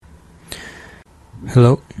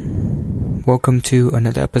Hello, welcome to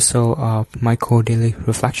another episode of Michael Daily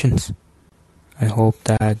Reflections. I hope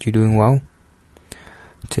that you're doing well.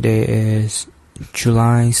 Today is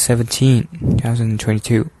July 17,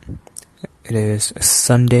 2022. It is a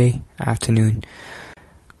Sunday afternoon,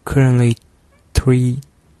 currently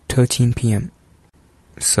 3:13 p.m.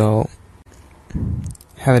 So,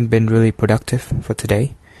 haven't been really productive for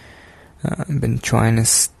today. I've been trying to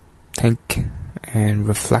think and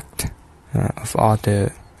reflect of all the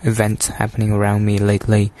events happening around me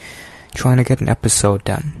lately, trying to get an episode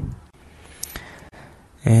done.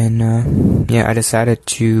 And I decided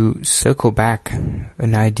to circle back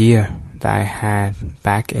an idea that I had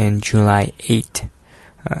back in July 8,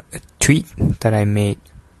 a tweet that I made.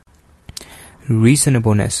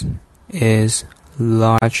 Reasonableness is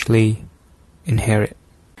largely inherent.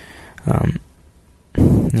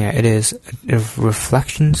 It is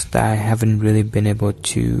reflections that I haven't really been able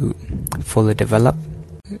to fully develop.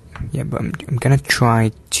 But I'm gonna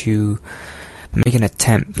try to make an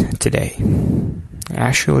attempt today. I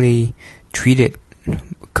actually tweeted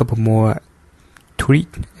a couple more tweet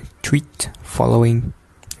following,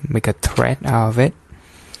 make a thread out of it.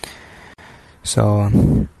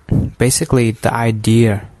 So basically the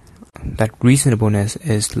idea that reasonableness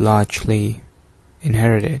is largely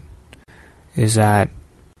inherited is that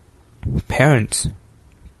parents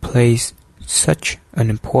plays such an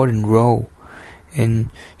important role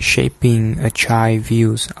in shaping a child's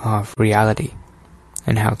views of reality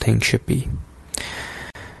and how things should be.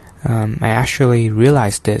 I actually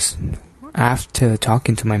realized this after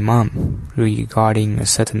talking to my mom regarding a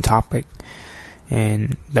certain topic,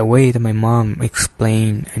 and the way that my mom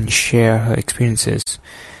explained and share her experiences,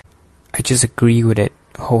 I just agree with it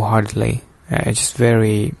wholeheartedly. It's just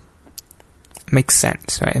very makes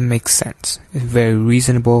sense, right? It makes sense. It's very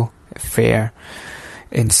reasonable, fair,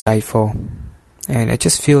 insightful, and I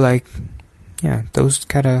just feel like, those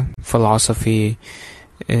kind of philosophy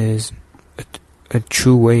is a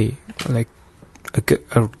true way, like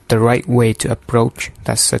the right way to approach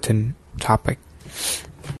that certain topic.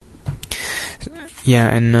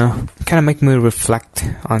 And kind of make me reflect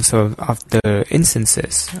on some of the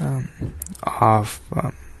instances of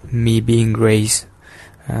me being raised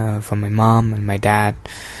from my mom and my dad,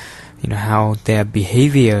 how their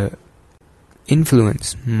behavior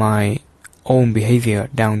influenced my own behavior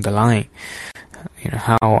down the line.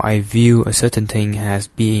 How I view a certain thing as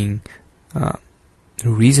being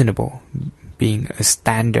reasonable, being a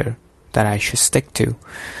standard that I should stick to.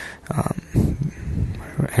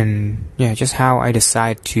 Just how I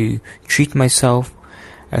decide to treat myself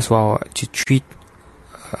as well to treat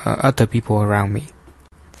other people around me.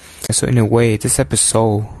 So in a way, this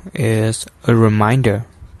episode is a reminder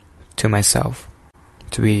to myself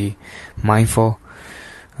to be mindful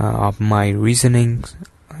of my reasonings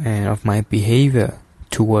and of my behavior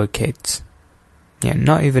toward kids.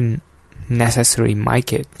 Not even necessarily my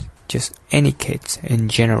kids, just any kids in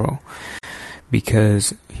general.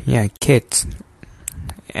 Because, kids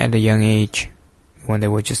at a young age, when they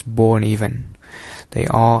were just born even, they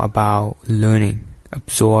are about learning,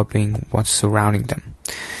 absorbing what's surrounding them.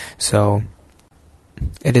 So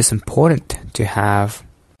it is important to have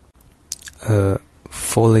a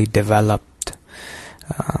fully developed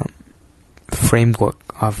framework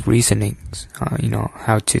of reasonings,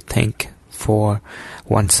 how to think for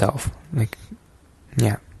oneself.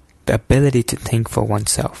 The ability to think for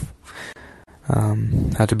oneself.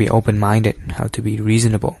 How to be open-minded, how to be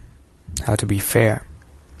reasonable, how to be fair.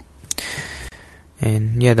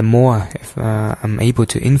 And the more if I'm able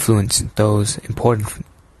to influence those important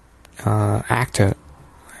factor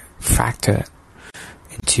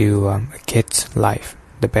into a kid's life,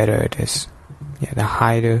 the better it is. The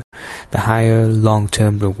higher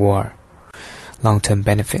long-term reward, long-term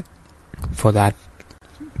benefit for that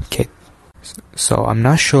kid. So I'm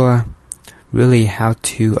not sure really how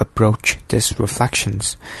to approach these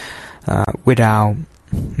reflections without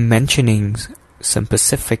mentioning some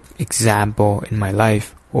specific example in my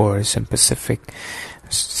life or some specific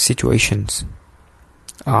situations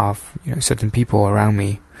of certain people around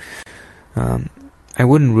me. I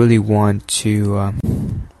wouldn't really want to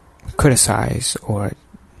criticize or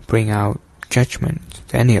bring out judgment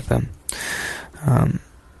to any of them.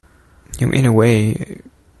 In a way,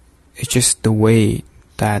 it's just the way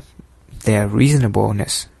that their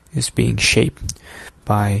reasonableness is being shaped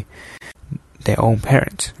by their own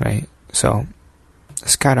parents, right? So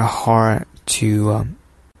it's kind of hard to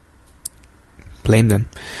blame them,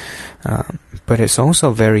 but it's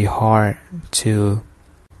also very hard to,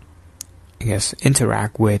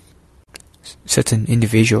 interact with certain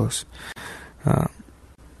individuals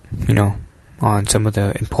on some of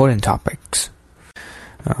the important topics,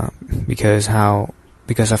 because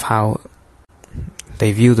of how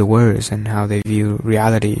they view the words and how they view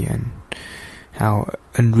reality and how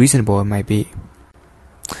unreasonable it might be.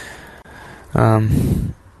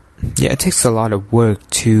 It takes a lot of work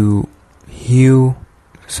to heal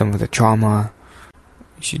some of the trauma.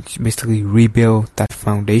 You should basically rebuild that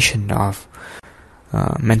foundation of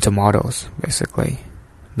mental models, basically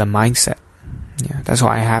the mindset. That's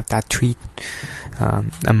why I have that tweet.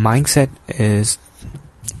 A mindset is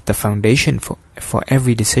the foundation for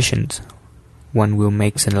every decision one will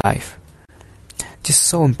make in life. Just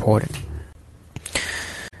so important.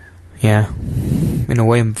 In a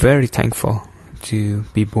way, I'm very thankful to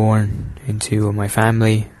be born into my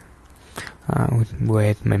family,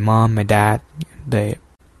 with my mom, my dad. They're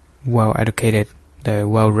well educated, they're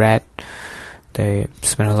well read, they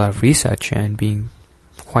spend a lot of research and being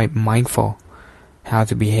quite mindful how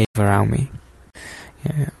to behave around me.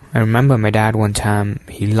 I remember my dad one time,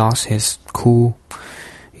 he lost his cool,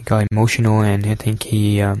 he got emotional, and I think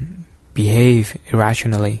he behaved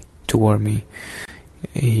irrationally toward me.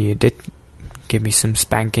 He did give me some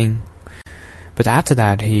spanking, but after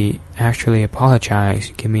that he actually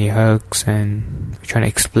apologized, gave me hugs, and trying to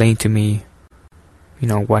explain to me,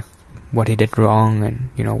 what he did wrong, and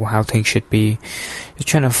how things should be. He's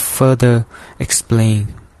trying to further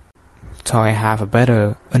explain so I have a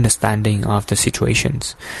better understanding of the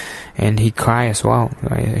situations. And he cried as well,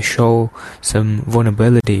 right? Show some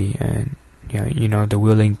vulnerability and the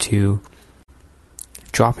willing to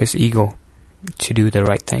drop his ego to do the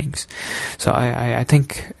right things. So I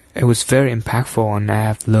think it was very impactful, and I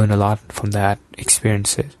have learned a lot from that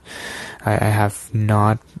experiences. I have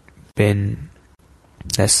not been,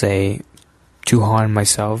 let's say, too hard on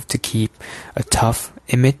myself to keep a tough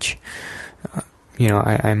image.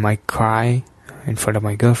 I might cry in front of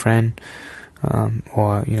my girlfriend,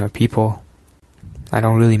 or people. I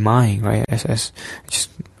don't really mind, right? I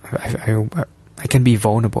can be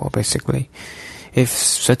vulnerable, basically, if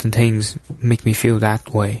certain things make me feel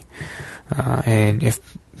that way, and if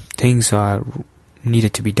things are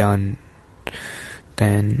needed to be done,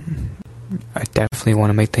 then I definitely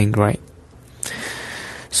want to make things right.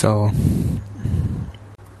 So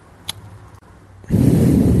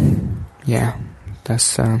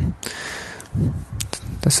that's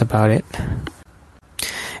about it.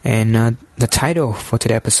 And the title for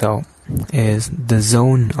today's episode is The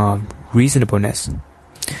Zone of Reasonableness.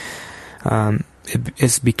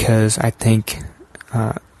 It's because I think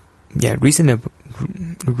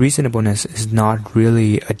reasonableness is not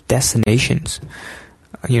really a destination,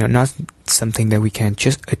 not something that we can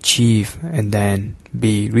just achieve and then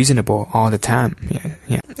be reasonable all the time.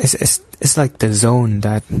 It's like the zone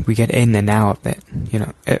that we get in and out of it.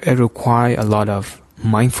 It requires a lot of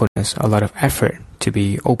mindfulness, a lot of effort to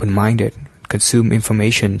be open-minded, consume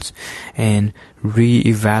information, and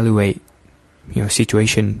reevaluate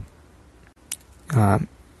situation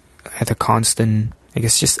at a constant,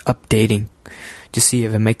 just updating to see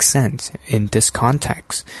if it makes sense in this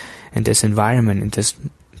context, in this environment, in this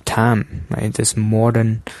time, right, in this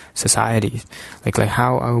modern society. Like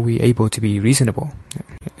how are we able to be reasonable?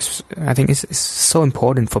 I think it's so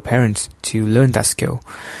important for parents to learn that skill,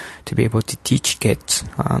 to be able to teach kids,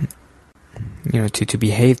 to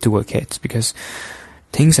behave toward kids, because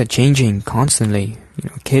things are changing constantly.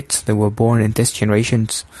 Kids that were born in this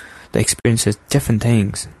generations, they experiences different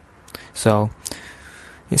things. So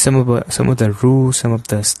some of the rules, some of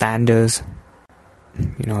the standards,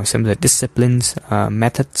 some of the disciplines,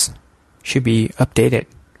 methods should be updated.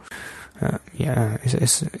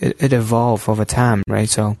 It evolves over time, right?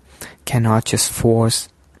 So cannot just force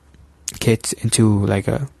kids into like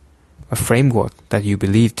a framework that you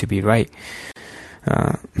believe to be right,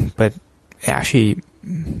 but actually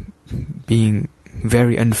being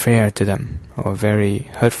very unfair to them or very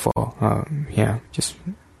hurtful. Just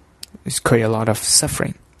create a lot of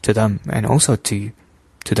suffering to them and also to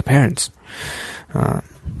the parents.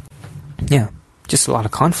 Just a lot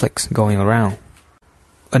of conflicts going around,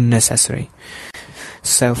 unnecessary,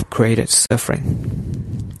 self-created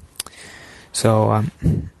suffering. So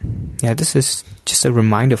this is just a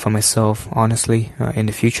reminder for myself, honestly, in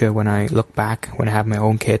the future when I look back, when I have my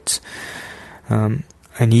own kids,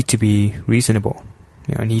 I need to be reasonable.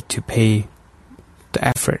 I need to pay the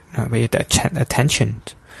effort, pay the attention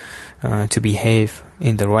to behave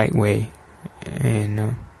in the right way,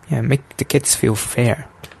 and make the kids feel fair.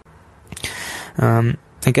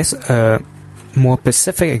 I guess a more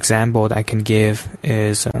specific example that I can give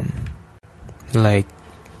is like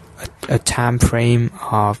a time frame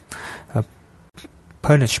of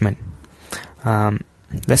punishment.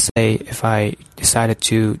 let's say if I decided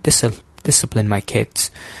to discipline my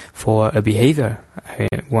kids for a behavior, I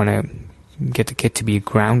want to get the kid to be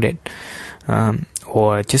grounded,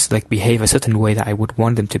 or just like behave a certain way that I would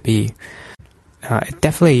want them to be. It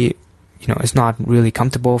definitely, it's not really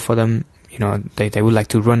comfortable for them. They would like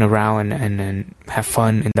to run around and have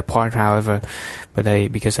fun in the park, however, but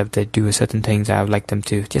because if they do certain things, I would like them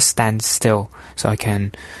to just stand still so I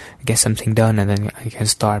can get something done, and then I can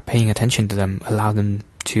start paying attention to them, allow them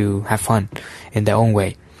to have fun in their own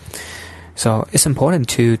way. So it's important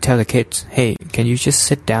to tell the kids, hey, can you just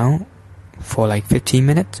sit down for like 15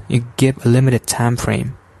 minutes? You give a limited time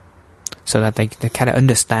frame so that they kind of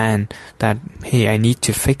understand that, hey, I need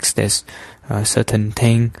to fix this certain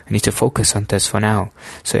thing. I need to focus on this for now.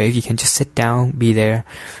 So if you can just sit down, be there,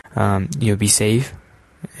 you'll be safe.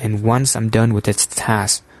 And once I'm done with this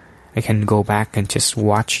task, I can go back and just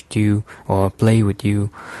watch you or play with you,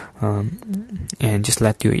 and just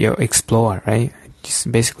let you explore, right?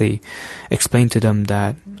 Just basically explain to them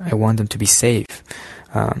that I want them to be safe.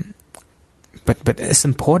 But it's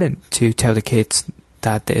important to tell the kids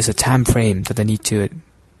that there is a time frame that they need to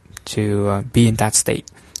be in that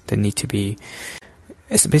state. They need to be.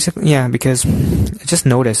 It's basically because I just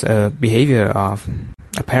noticed a behavior of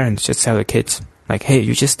a parent just tell the kids like, hey,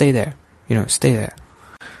 you just stay there, stay there.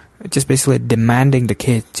 Just basically demanding the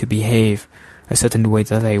kid to behave a certain way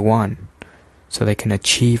that they want, so they can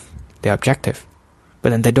achieve their objective. But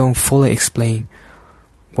then they don't fully explain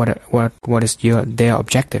what is their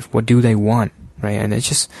objective. What do they want, right? And it's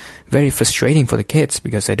just very frustrating for the kids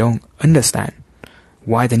because they don't understand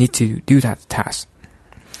why they need to do that task.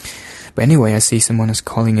 But anyway, I see someone is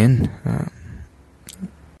calling in.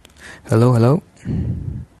 Hello.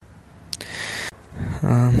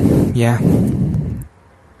 Yeah.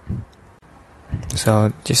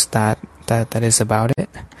 So just that is about it.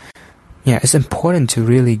 Yeah, it's important to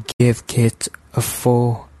really give kids a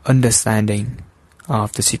full understanding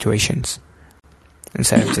of the situations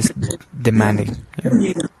instead of just demanding.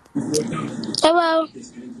 Yeah. Hello.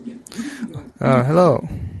 Hello.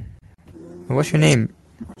 What's your name?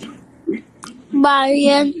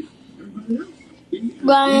 Brian.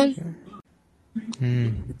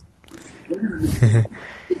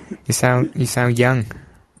 You sound young.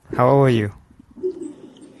 How old are you?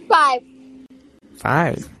 5.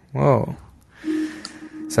 5. Whoa.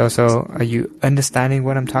 So are you understanding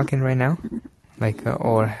what I'm talking right now? Like,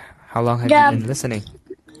 or how long have you been listening?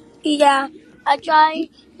 Yeah, I try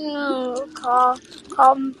call.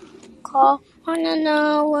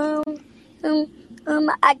 No.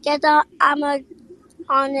 I guess I'm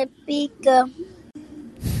on a speaker.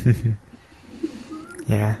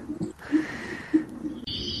 Yeah.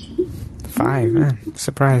 5, man.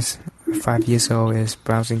 Surprised. 5 years old is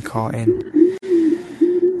browsing call in.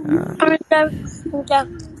 I'm trying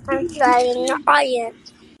the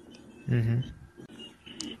audience.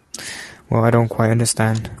 Well, I don't quite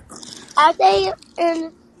understand. I say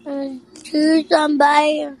to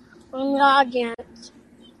somebody in the audience.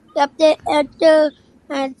 You have to answer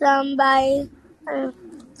and somebody put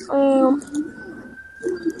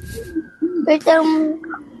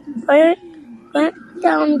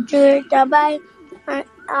them to somebody on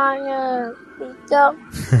the speaker.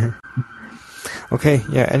 Okay,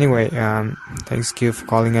 yeah, anyway, thanks Q for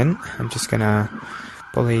calling in. I'm just gonna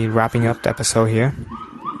probably wrapping up the episode here.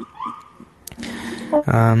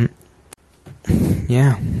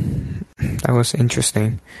 Yeah, that was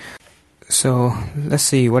interesting. So, let's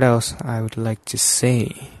see what else I would like to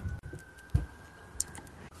say.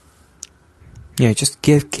 Yeah, just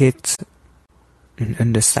give kids an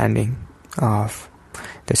understanding of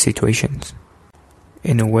the situations.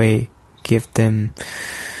 In a way, give them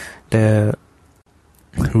the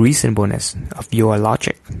reasonableness of your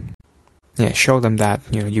logic. Yeah, show them that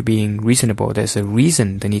you're being reasonable. There's a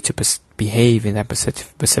reason they need to behave in that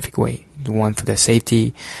specific way. One for their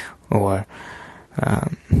safety, or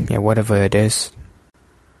whatever it is.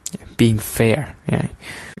 Being fair,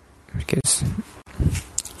 because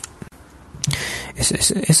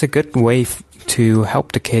it's a good way to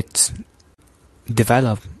help the kids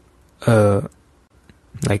develop a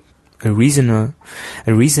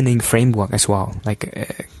reasoning framework as well.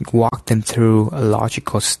 Like walk them through a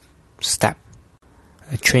logical step,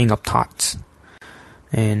 a train of thoughts,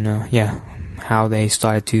 and how they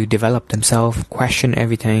started to develop themselves, question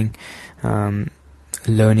everything,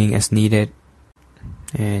 learning as needed,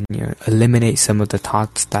 and eliminate some of the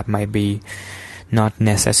thoughts that might be not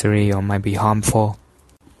necessary or might be harmful.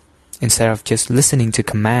 Instead of just listening to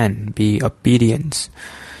command, be obedient.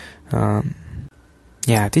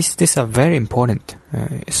 Yeah, these are very important,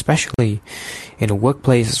 especially in the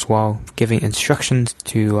workplace as well, giving instructions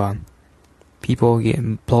to people,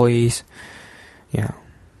 employees. Yeah,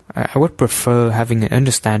 I would prefer having an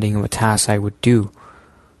understanding of a task I would do,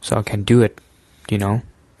 so I can do it,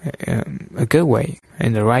 a good way,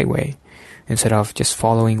 in the right way, instead of just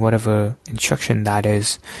following whatever instruction that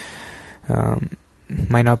is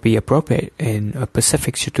might not be appropriate in a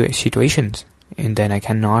specific situations, and then I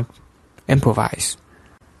cannot improvise.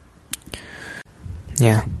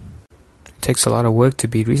 Yeah, it takes a lot of work to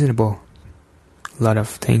be reasonable, a lot of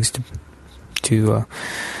things to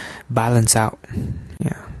balance out.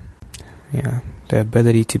 Yeah, the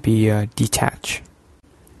ability to be detached,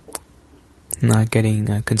 not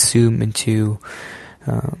getting consumed into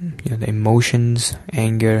the emotions,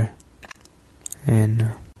 anger,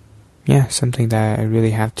 and something that I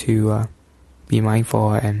really have to be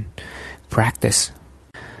mindful and practice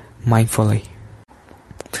mindfully.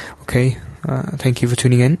 Okay, thank you for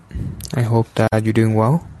tuning in. I hope that you're doing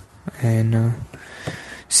well, and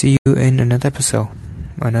see you in another episode,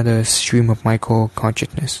 another stream of micro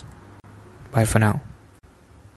consciousness. Bye for now.